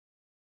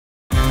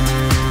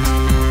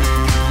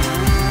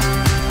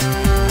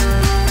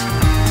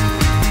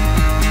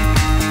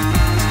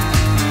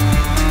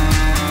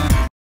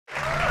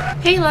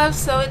Hey love,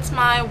 so it's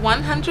my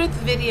 100th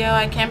video.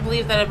 I can't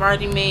believe that I've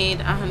already made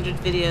 100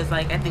 videos.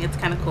 Like, I think it's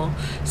kind of cool.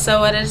 So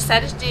what I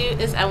decided to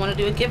do is I want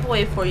to do a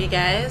giveaway for you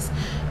guys.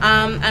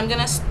 I'm going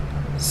to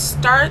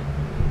start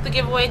the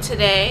giveaway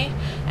today,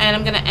 and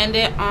I'm going to end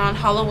it on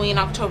Halloween,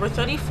 October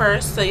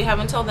 31st. So you have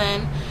until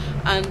then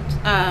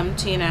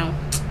to,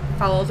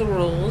 follow the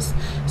rules.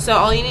 So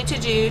all you need to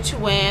do to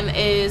win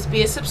is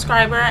be a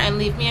subscriber and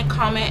leave me a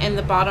comment in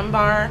the bottom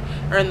bar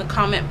or in the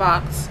comment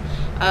box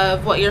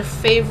of what your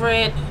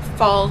favorite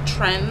fall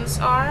trends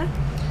are,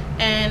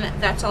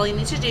 and that's all you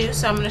need to do.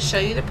 So I'm going to show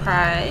you the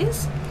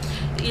prize.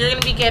 You're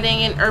going to be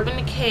getting an Urban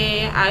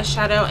Decay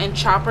eyeshadow and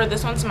chopper.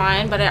 This one's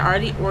mine, but I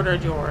already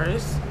ordered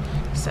yours.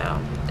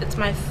 So it's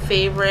my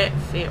favorite,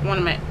 one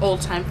of my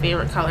old-time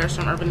favorite colors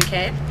from Urban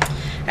Decay.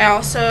 I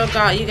also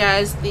got you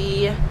guys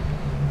the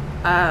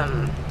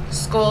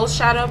Skull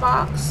Shadow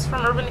box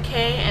from Urban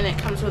Decay, and it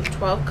comes with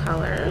 12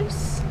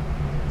 colors,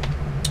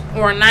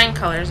 or 9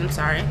 colors, I'm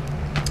sorry.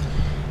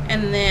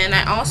 And then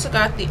I also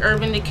got the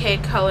Urban Decay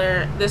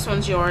color, this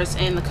one's yours,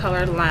 in the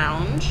color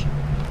Lounge,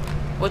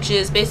 which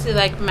is basically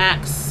like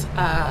MAC's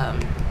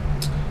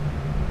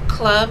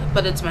Club,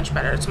 but it's much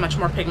better. It's much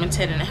more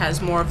pigmented, and it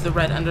has more of the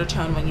red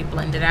undertone when you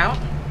blend it out.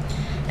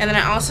 And then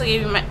I also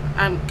gave you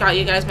got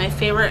you guys my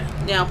favorite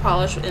nail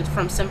polish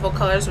from Simple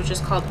Colors, which is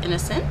called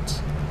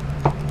Innocent.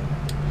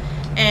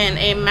 And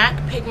a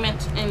MAC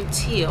pigment in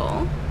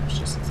teal, which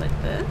just looks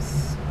like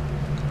this.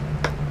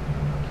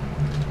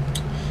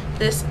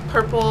 This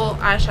purple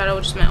eyeshadow,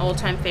 which is my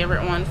old-time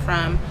favorite one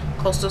from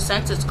Coastal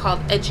Scents. It's called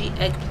Edgy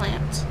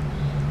Eggplant.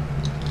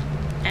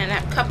 And I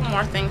have a couple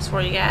more things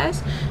for you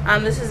guys.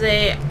 This is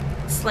a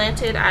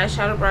slanted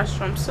eyeshadow brush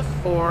from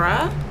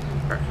Sephora.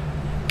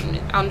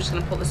 I'm just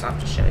going to pull this off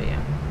to show you.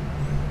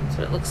 That's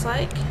what it looks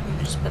like. Let me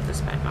just put this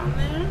back on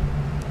there.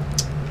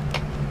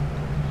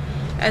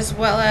 As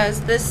well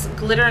as this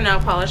glitter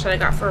nail polish that I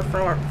got for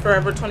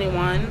Forever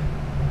 21.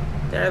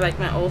 They're like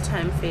my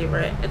old-time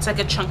favorite. It's like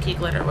a chunky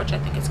glitter, which I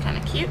think is kind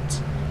of cute.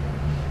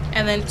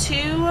 And then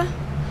 2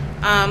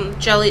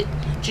 jelly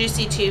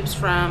juicy tubes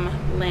from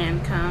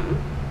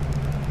Lancome.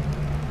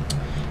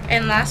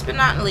 And last but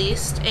not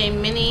least, a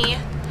mini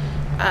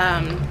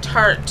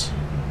Tarte.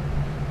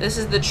 This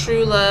is the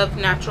True Love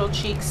Natural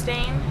Cheek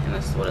Stain, and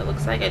this is what it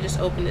looks like. I just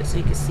opened it so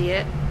you can see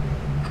it.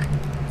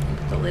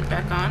 Put the lid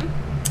back on.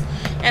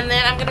 And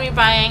then I'm going to be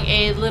buying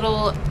a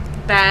little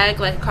bag,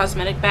 like a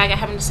cosmetic bag. I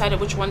haven't decided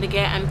which one to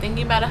get. I'm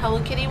thinking about a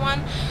Hello Kitty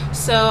one,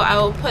 so I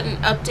will put an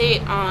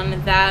update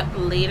on that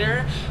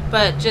later.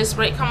 But just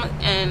rate, comment,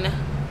 and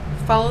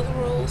follow the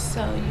rules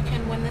so you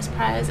can win this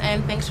prize.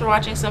 And thanks for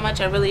watching so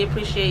much. I really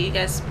appreciate you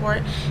guys'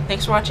 support.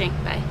 Thanks for watching.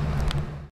 Bye.